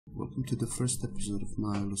welcome to the first episode of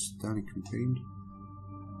my Lusitani campaign.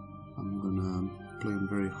 I'm gonna play him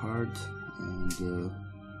very hard, and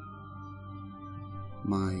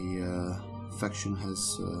my faction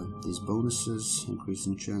has these bonuses: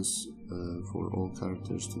 increasing chance for all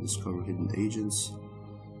characters to discover hidden agents,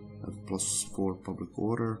 +4 public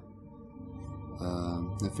order,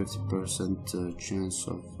 a 50% chance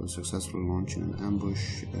of successfully launching an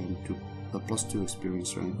ambush, and a +2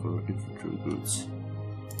 experience rank for infantry recruits.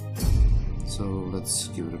 So let's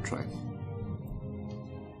give it a try.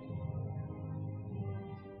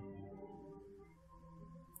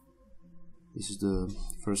 This is the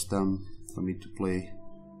first time for me to play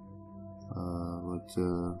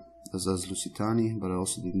as Lusitani, but I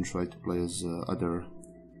also didn't try to play as other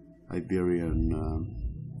Iberian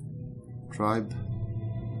tribe.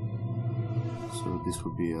 So this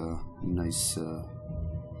will be a nice,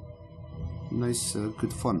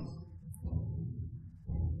 good fun.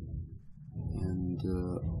 And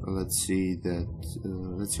let's see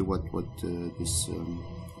what this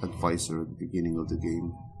advisor at the beginning of the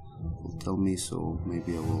game will tell me. So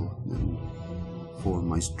maybe I will then form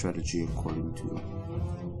my strategy according to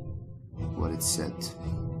what it said.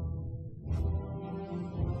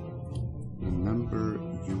 Remember,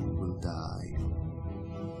 you will die.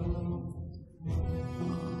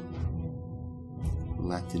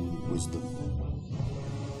 Latin wisdom.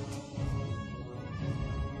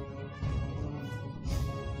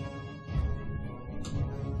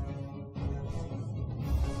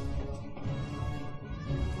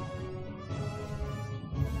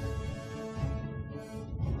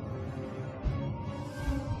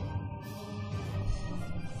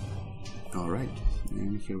 All right,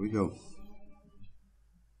 and here we go.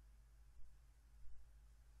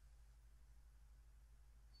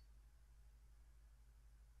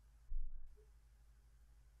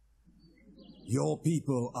 Your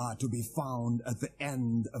people are to be found at the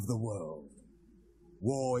end of the world.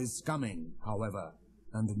 War is coming, however,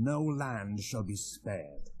 and no land shall be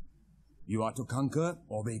spared. You are to conquer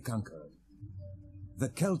or be conquered. The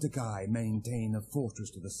Celto-iberia maintain a fortress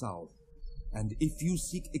to the south, and if you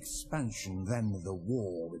seek expansion, then the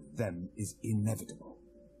war with them is inevitable.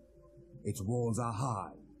 Its walls are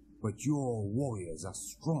high, but your warriors are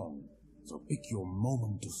strong, so pick your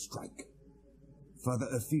moment to strike. Further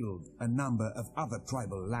afield, a number of other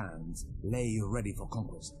tribal lands lay ready for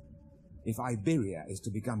conquest. If Iberia is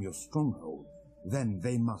to become your stronghold, then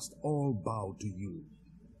they must all bow to you.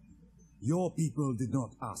 Your people did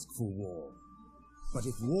not ask for war, but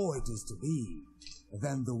if war it is to be,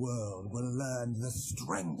 then the world will learn the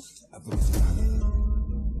strength of Lusitani.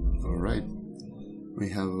 Alright, we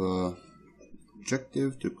have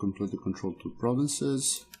objective to completely control 2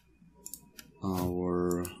 provinces.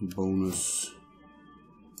 Our bonus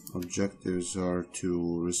objectives are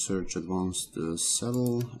to research advanced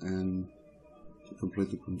settle and to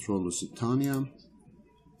completely control Lusitania.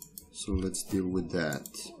 So let's deal with that.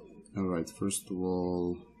 Alright, first of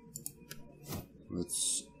all,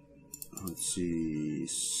 let's see,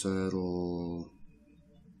 settle.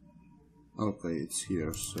 Okay, it's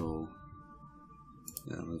here, so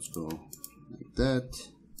yeah, let's go like that.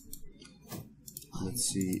 Let's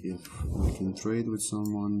see if we can trade with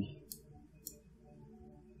someone.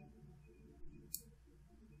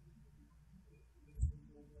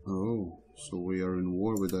 Oh, so we are in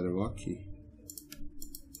war with Arevaki.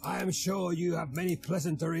 I am sure you have many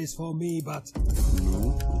pleasantries for me, but...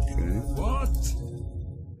 No, okay. What?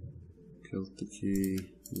 Celtic,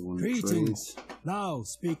 you want to Greetings. trade? Now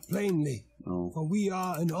speak plainly, No. for we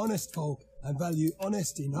are an honest folk and value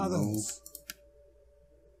honesty in others.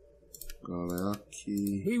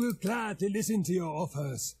 Galeaki. We will gladly listen to your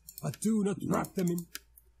offers, but do not wrap them in...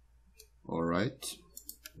 Alright.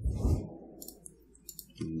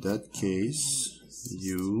 In that case,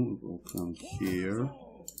 you will come here.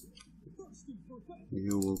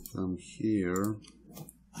 You will come here.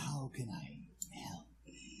 How can I help?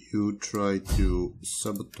 You try to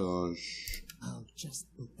sabotage I'll just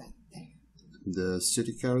put that there. the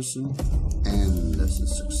city garrison, and that's a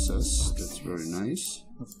success. That's very nice.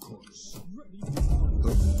 Of course.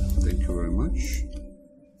 Oh, thank you very much.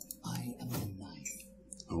 I am the knife.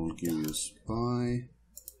 I will give you a spy.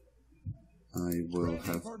 I will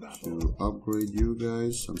have to upgrade you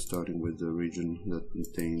guys. I'm starting with the region that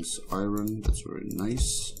contains iron. That's very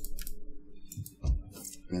nice.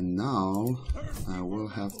 And now I will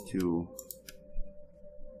have to...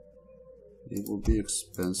 It will be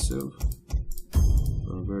expensive.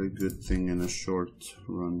 For a very good thing in a short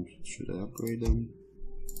run. Should I upgrade them?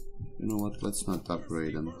 You know what? Let's not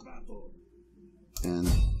upgrade them. And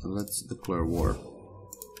let's declare war.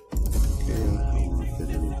 Okay, I will get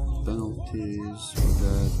in. casualties for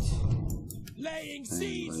that. Laying And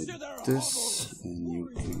siege to their like this, hovels. and you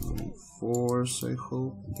can reinforce, I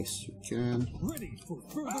hope. Yes, you can. Ready for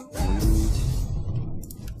further. And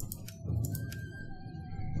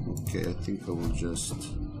okay, I think I will just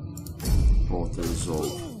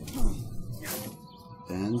auto-resolve.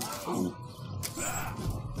 And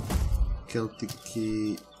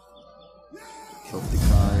Celtic-i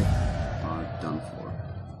are done for.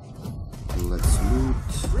 Let's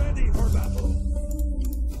loot Ready for battle.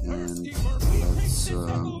 and let's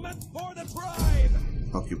Settlement for the tribe.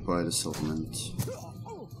 occupy the settlement.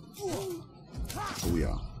 Oh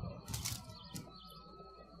yeah.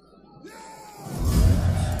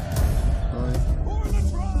 For the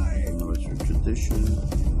tribe. Military tradition,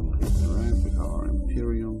 increase the rank with our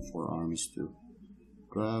Imperium for armies to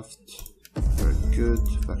craft. Very good.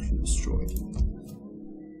 Faction destroyed.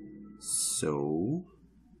 So,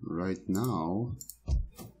 right now,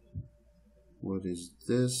 what is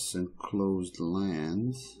this? Enclosed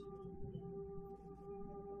land.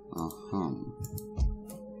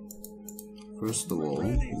 First of all,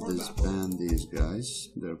 disband these guys.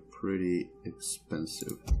 They're pretty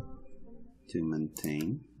expensive to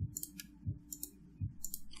maintain.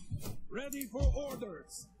 Ready for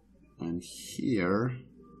orders. And here,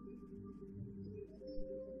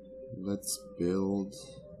 let's build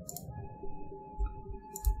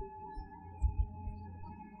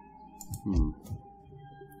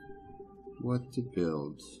what to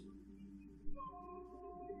build?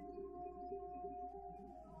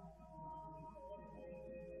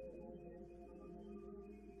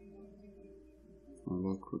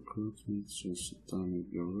 Unlock recruitment, Lusitani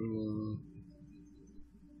guerrilla,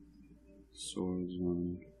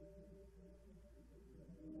 swordsman.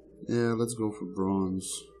 Yeah, let's go for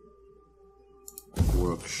bronze.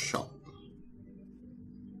 Workshop.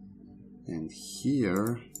 And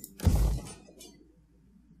here,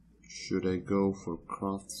 should I go for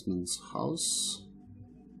craftsman's house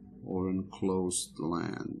or enclosed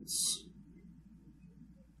lands?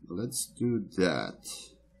 Let's do that.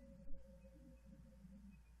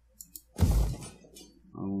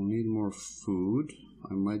 I will need more food.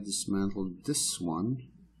 I might dismantle this one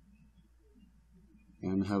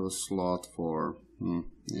and have a slot for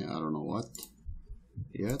yeah, I don't know what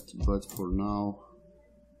yet, but for now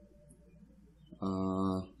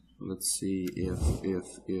let's see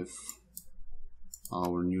if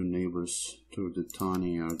our new neighbors to the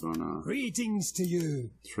Tani are gonna Greetings to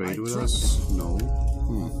you. trade with us. No.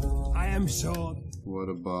 I am sure. What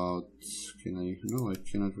about, can I, no, I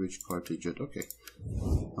cannot reach Carthage yet. Okay,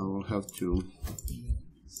 I will have to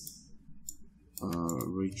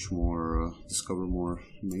reach more, discover more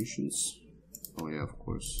nations. Oh yeah, of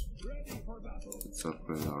course. Let's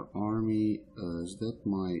upgrade our army. Is that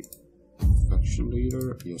my faction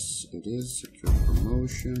leader? Yes, it is. Secure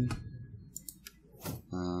promotion.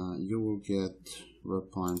 You will get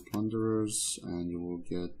Rapine Plunderers, and you will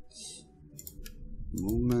get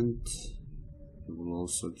movement. You will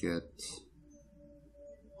also get,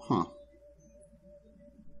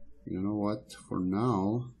 you know what, for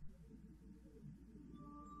now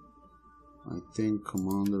I think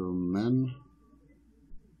Commander of Men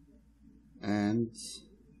and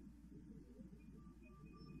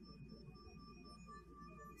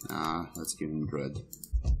let's give him Dread.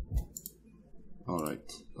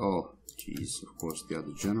 Alright. Oh jeez, of course the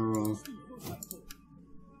other general.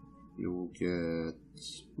 You will get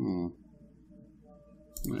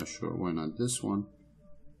yeah, sure, why not this one?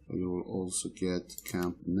 You will also get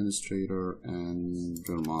Camp Administrator and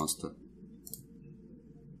Drill Master.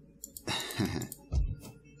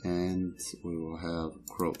 And we will have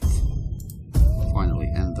growth.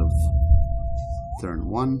 Finally, end of turn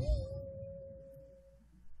 1.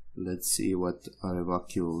 Let's see what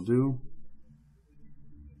Arevaki will do.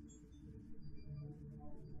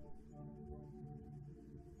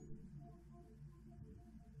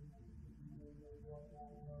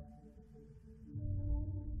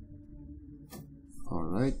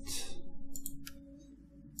 Alright.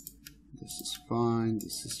 This is fine,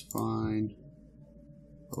 this is fine.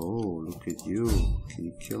 Oh, look at you. Can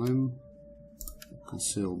you kill him?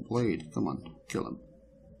 Concealed blade. Come on, kill him.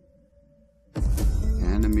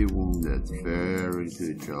 Enemy wounded. Very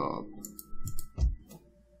good job.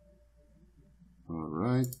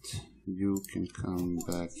 Alright. You can come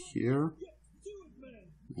back here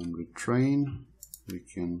and retrain. We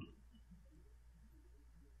can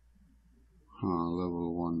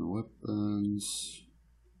level 1 weapons.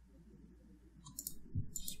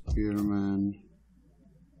 Spearman.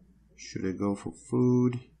 Should I go for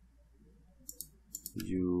food?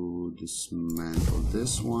 You dismantle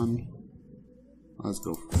this one. Let's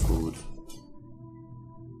go for food.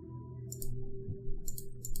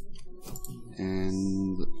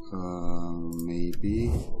 and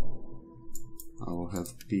maybe I will have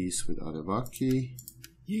peace with Arevaki.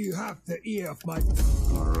 You have the ear of my...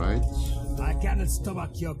 Alright. I cannot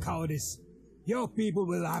stomach your cowardice. Your people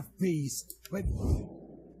will have peace, but...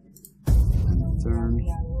 And turn.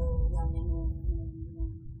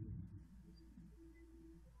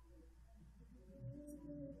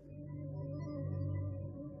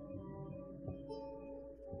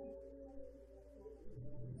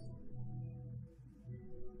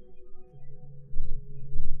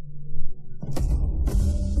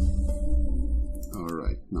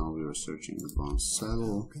 Alright, now we are searching advanced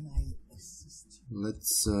saddle. How can I assist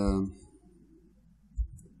you?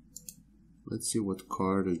 Let's see what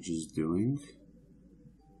Carthage is doing.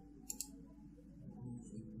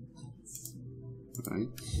 Right,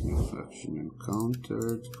 new faction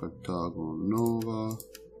encountered. Carthago Nova.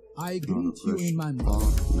 I Not a greet you fresh in my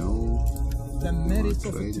pot, no. The You wanna merits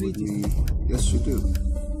of a trade with treaty. me? Yes, you do.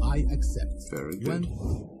 I accept. Very good.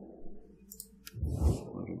 When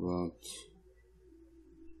What about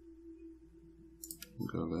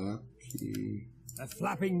Galaki? a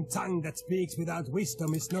flapping tongue that speaks without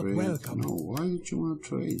wisdom is not Trade? welcome. No, why did you want to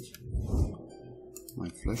trade? My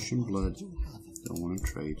flesh and blood. Don't want to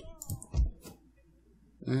trade.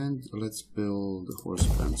 And let's build the horse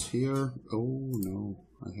pens here. Oh no,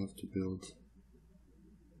 I have to build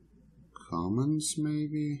commons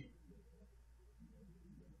maybe?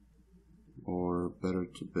 Or better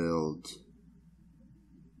to build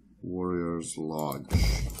Warrior's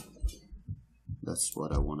Lodge. That's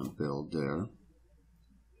what I want to build there.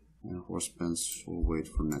 And horse pens will wait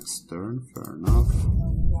for next turn, fair enough.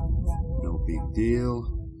 No big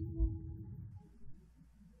deal.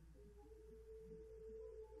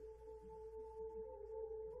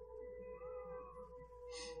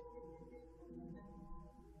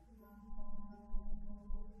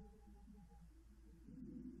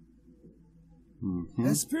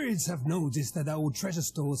 The spirits have noticed that our treasure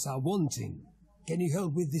stores are wanting. Can you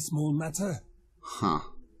help with this small matter? Huh.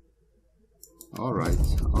 Alright,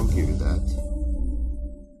 I'll give you that.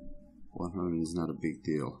 100 is not a big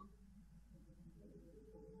deal.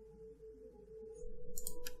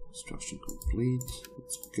 Construction complete.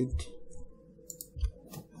 That's good.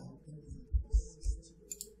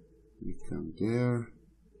 We come there.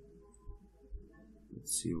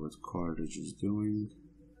 Let's see what Carthage is doing.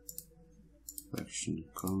 Faction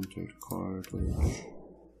countered Carthage.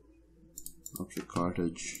 Okay,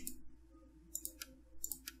 Carthage.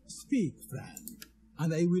 speak, friend,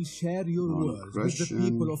 and I will share your words with the Non-aggression.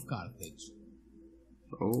 people of Carthage.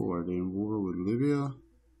 Oh, are they in war with Libya?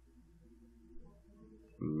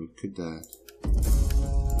 Look at that.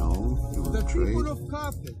 No, you want The to trade? people of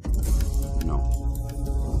Carthage. No.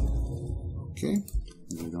 Okay,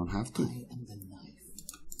 we don't have to. I am the knife.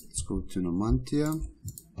 Let's go to Numantia.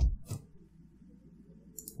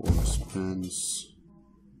 Horse pens.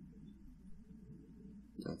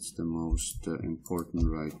 That's the most important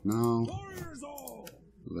right now. Warriors all!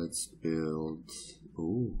 Let's build.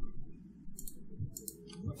 Oh,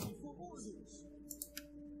 Ready for orders!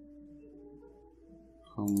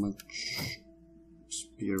 how much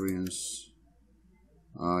experience?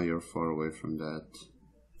 Ah, you're far away from that.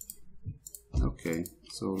 Okay,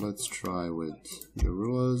 so let's try with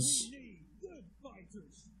guerrillas. Need good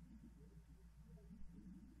fighters!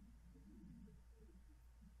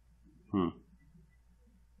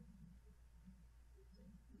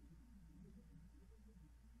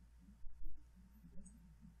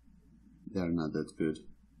 They're not that good.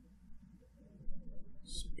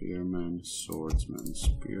 Spearman, swordsman,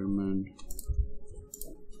 spearman.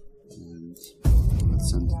 And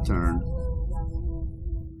let's end the turn.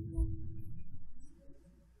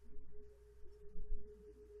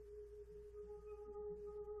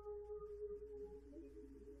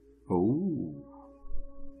 Oh.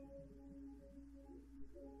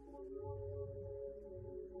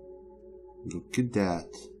 Look at that.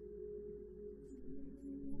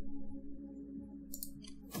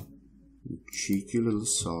 Cheeky little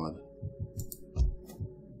sod.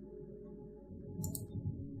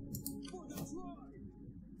 For the tribe!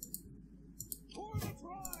 For the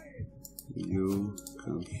tribe! You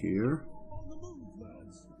come here. On the move,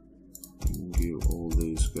 lads! And give all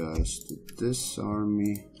these guys to this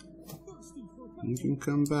army. Thirsty for You can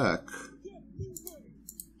come back. get moving!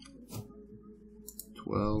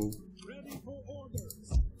 12. Ready for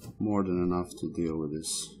orders! More than enough to deal with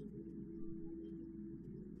this.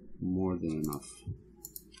 More than enough.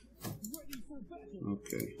 Ready for battle!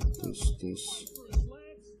 Okay, this, First,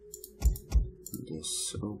 lads!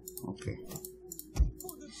 this. Oh, okay.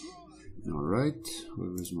 For the tribe! Alright,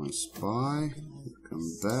 where is my spy? Come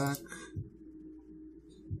back.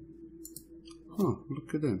 Oh,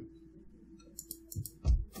 look at them.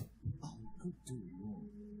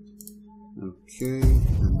 Okay,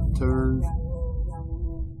 and turn.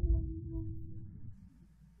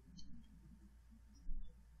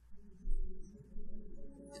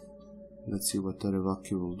 Let's see what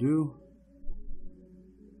Terevaki will do.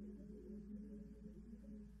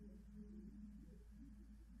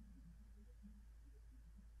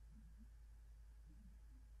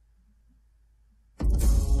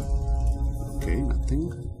 Okay,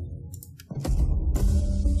 nothing.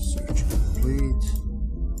 Search complete.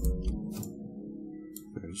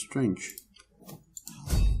 Very strange.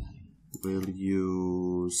 Will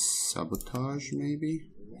you sabotage, maybe?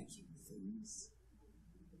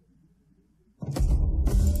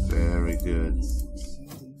 Very good.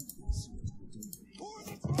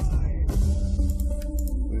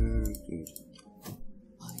 Very good.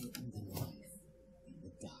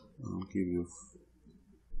 I'll give you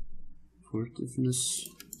furtiveness.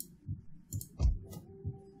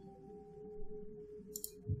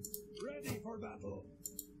 Ready for battle.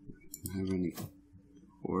 Don't have any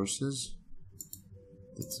horses.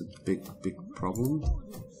 That's a big problem.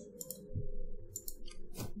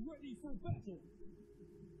 Ready for battle.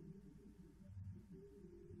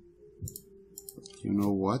 But you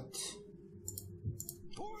know what?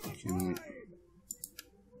 Can I?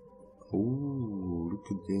 Oh, look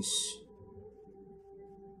at this.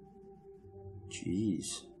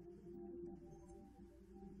 Jeez.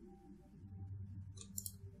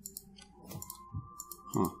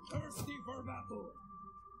 Huh. Thirsty for battle.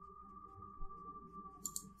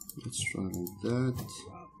 Let's try like that.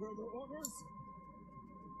 Further orders.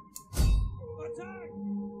 Attack!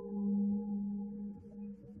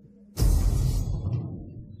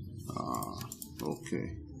 Ah, okay.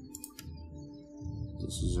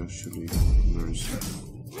 This is actually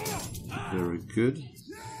very good.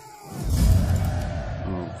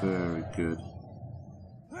 Oh, very good.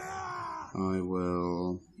 I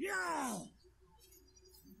will.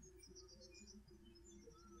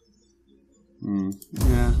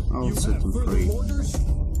 Yeah, I'll set them free.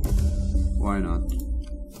 Why not?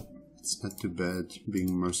 It's not too bad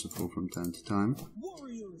being merciful from time to time.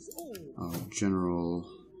 Our general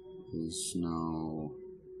is now.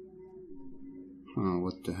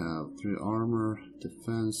 What to have? 3 armor,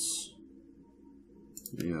 defense.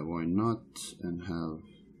 Yeah, why not? And have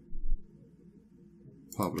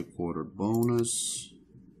public order bonus.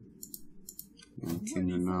 And can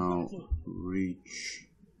you now reach?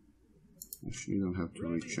 Actually, you don't have to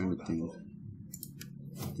reach anything.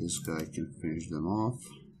 This guy can finish them off.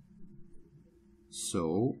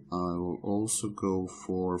 So I will also go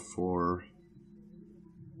for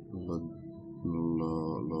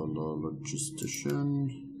logistician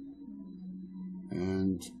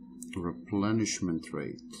and replenishment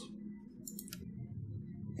rate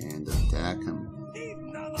and attack him.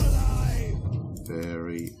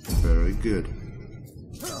 Very good.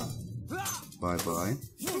 Bye bye,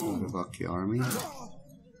 Terevaki army.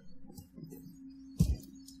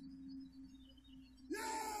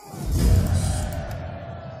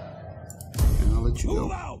 And I'll let you go.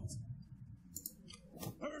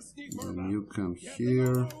 And you come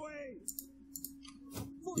here.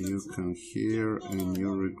 You come here and you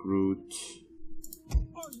recruit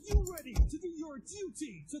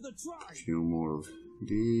a few more of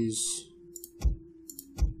these.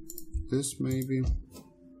 This maybe.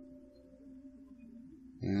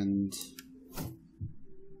 And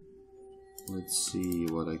let's see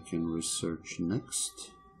what I can research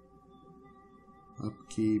next.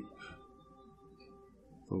 Upkeep,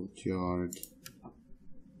 boatyard.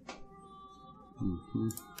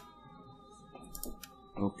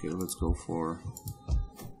 Okay, let's go for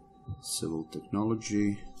civil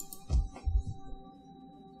technology.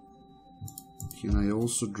 Can I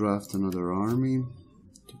also draft another army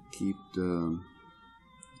to keep the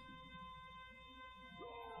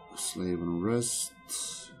slave unrest,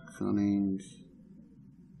 cunning,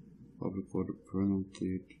 public order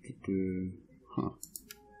penalty? Huh.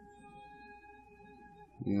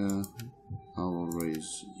 Yeah, I will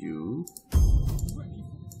raise you.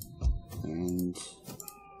 And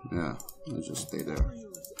yeah, I'll just stay there.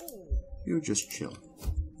 You just chill.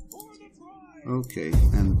 Okay,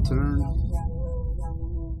 and turn.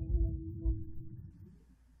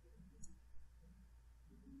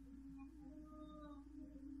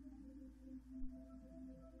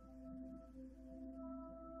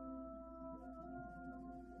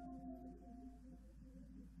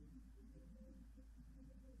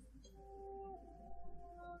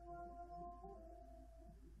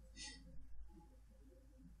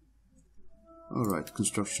 Alright,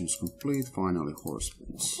 construction is complete. Finally,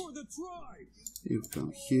 horsemen's. You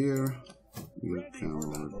come here. You come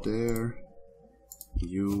over there.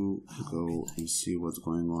 You go and see what's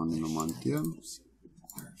going on in Amantia.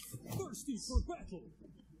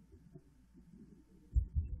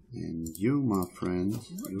 And you, my friend,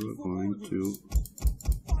 you are going to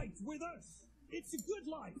fight with us. It's a good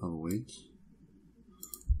life. Oh wait.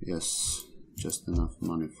 Yes, just enough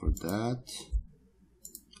money for that.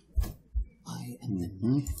 I am the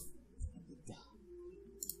knife.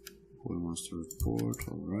 Quartermaster report.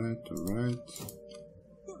 Alright, alright.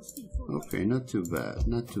 Okay, not too bad,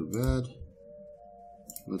 not too bad.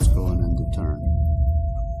 Let's go and end the turn.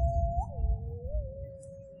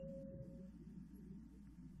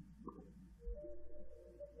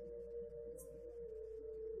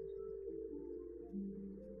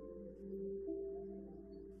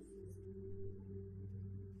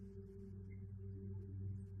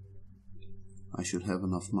 I should have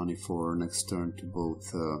enough money for next turn to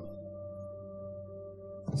both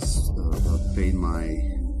pay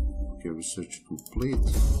my research complete.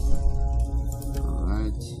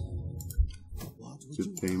 Alright.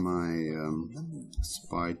 To pay my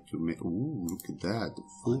spy to make. Ooh, look at that. The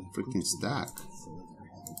full freaking stack.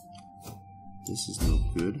 This is no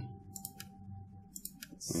good.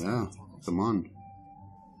 Yeah, come on.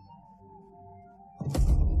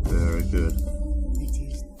 Very good.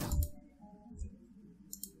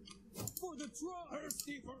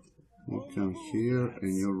 You come here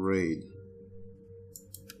and you raid.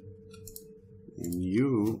 And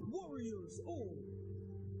you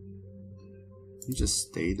just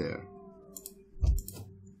stay there.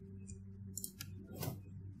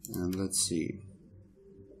 And let's see.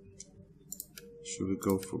 Should we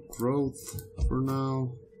go for growth for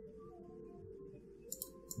now?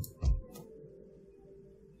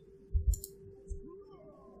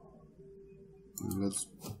 And let's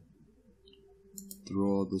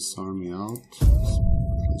draw this army out.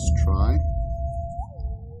 Let's try.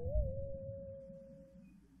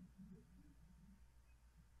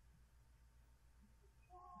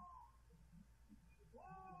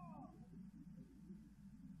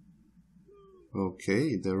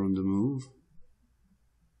 Okay, they're on the move.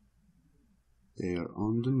 They are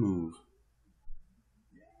on the move.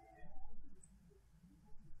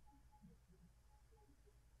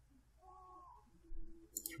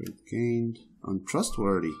 Trade gained.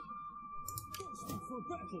 Untrustworthy.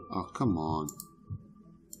 Oh, come on.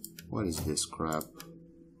 What is this crap?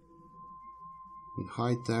 With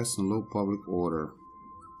high tax and low public order.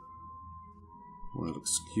 Well,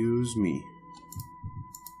 excuse me.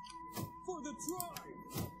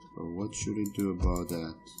 So what should I do about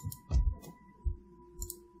that?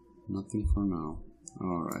 Nothing for now.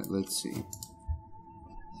 Alright, let's see.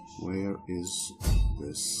 Where is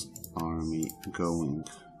this army going?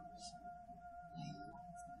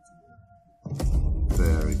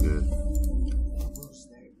 Very good.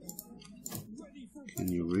 Can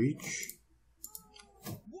you reach?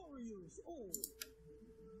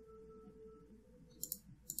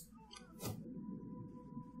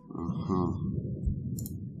 Uh-huh.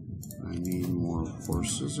 I need more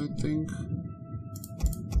horses, I think.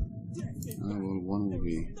 Well, one will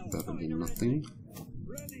be better than nothing.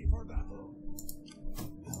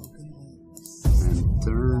 And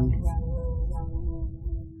turn.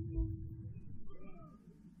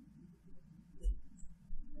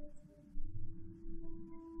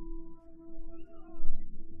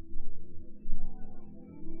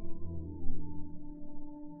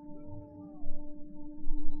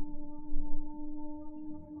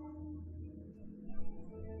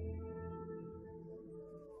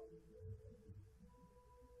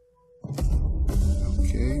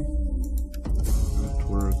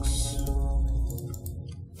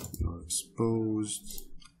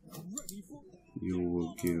 You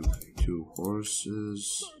will give 2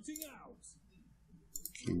 horses.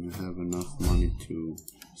 Can you have enough money to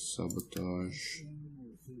sabotage?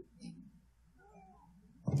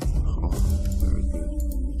 Oh, very good.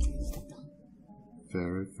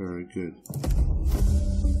 Very, very good.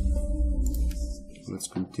 Let's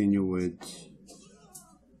continue with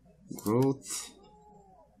growth.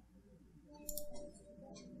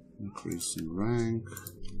 Increase in rank.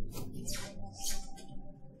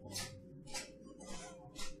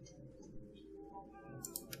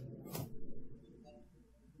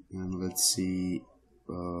 And let's see,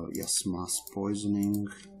 yes, mass poisoning.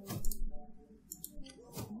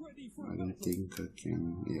 I don't think I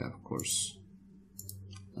can, yeah, of course,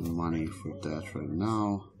 and money for that right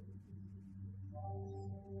now.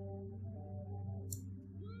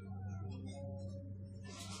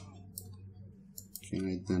 Can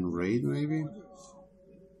I then raid maybe?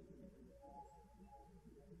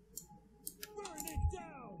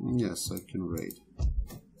 Yes, I can raid.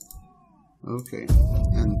 Okay,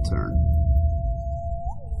 end turn.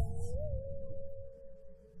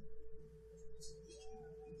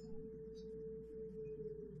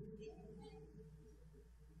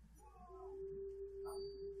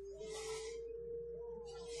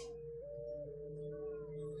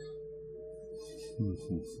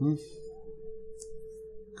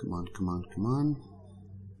 Come on, come on, come on.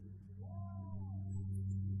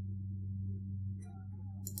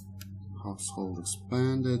 Household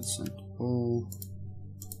expanded, sent all.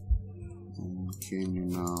 And can you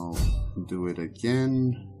now do it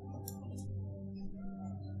again?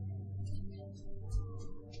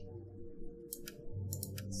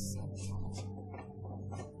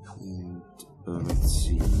 And let's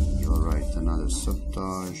see. Alright, another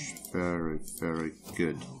sabotage. Very, very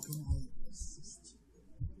good.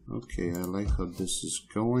 Okay, I like how this is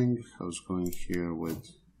going. I was going here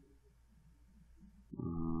with...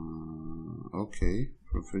 okay,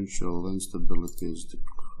 provincial instability is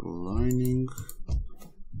declining.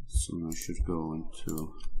 So I should go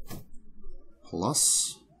into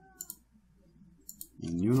plus.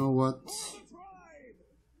 And you know what?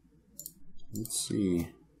 Let's see.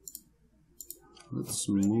 Let's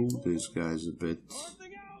move these guys a bit.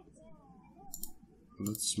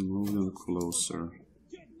 Let's move them closer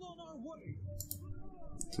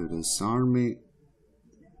to this army.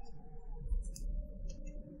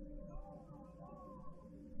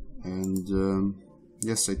 And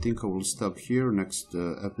yes, I think I will stop here. Next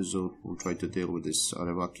episode we'll try to deal with this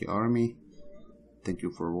Arevaki army. Thank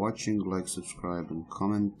you for watching. Like, subscribe and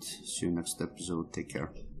comment. See you next episode. Take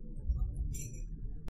care.